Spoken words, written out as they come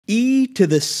e to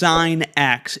the sine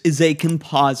x is a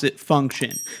composite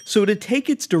function, so to take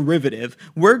its derivative,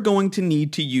 we're going to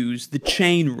need to use the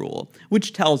chain rule,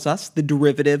 which tells us the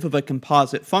derivative of a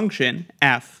composite function,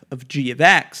 f of g of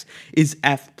x, is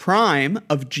f prime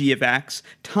of g of x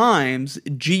times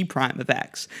g prime of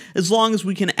x. As long as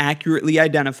we can accurately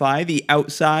identify the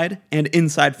outside and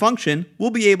inside function, we'll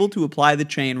be able to apply the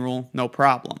chain rule no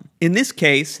problem. In this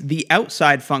case, the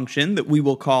outside function that we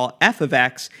will call f of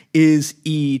x is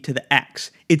e to the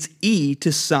x. It's e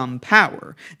to some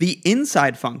power. The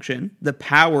inside function, the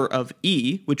power of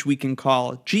e, which we can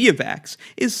call g of x,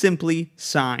 is simply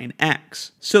sine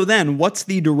x. So then, what's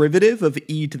the derivative of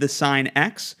e to the sine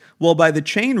x? Well, by the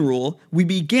chain rule, we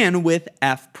begin with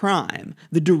f prime,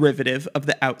 the derivative of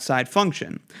the outside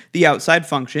function. The outside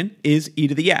function is e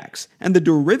to the x, and the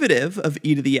derivative of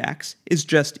e to the x is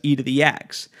just e to the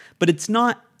x. But it's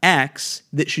not x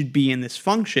that should be in this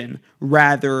function,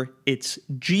 rather it's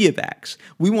g of x.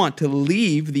 We want to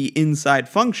leave the inside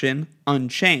function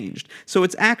unchanged, so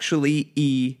it's actually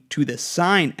e to the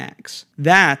sine x.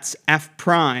 That's f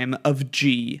prime of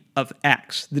g of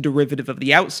x, the derivative of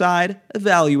the outside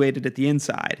evaluated at the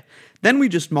inside. Then we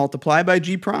just multiply by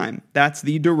g prime. That's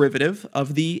the derivative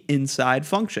of the inside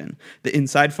function. The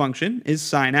inside function is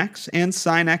sine x, and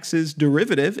sine x's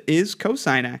derivative is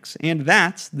cosine x, and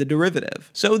that's the derivative.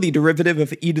 So the derivative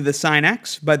of e to the sine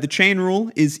x by the chain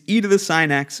rule is e to the sine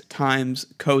x times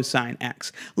cosine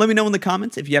x. Let me know in the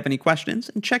comments if you have any questions,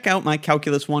 and check out my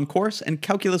Calculus 1 course and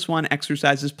Calculus 1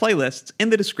 exercises playlists in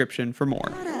the description for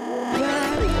more.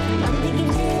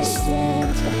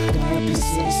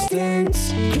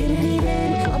 Couldn't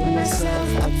even open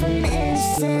myself up for an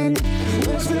instant.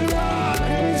 What's the law?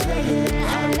 It's regular.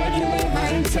 I regulate my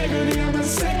integrity. I'm a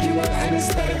secular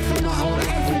anesthetic.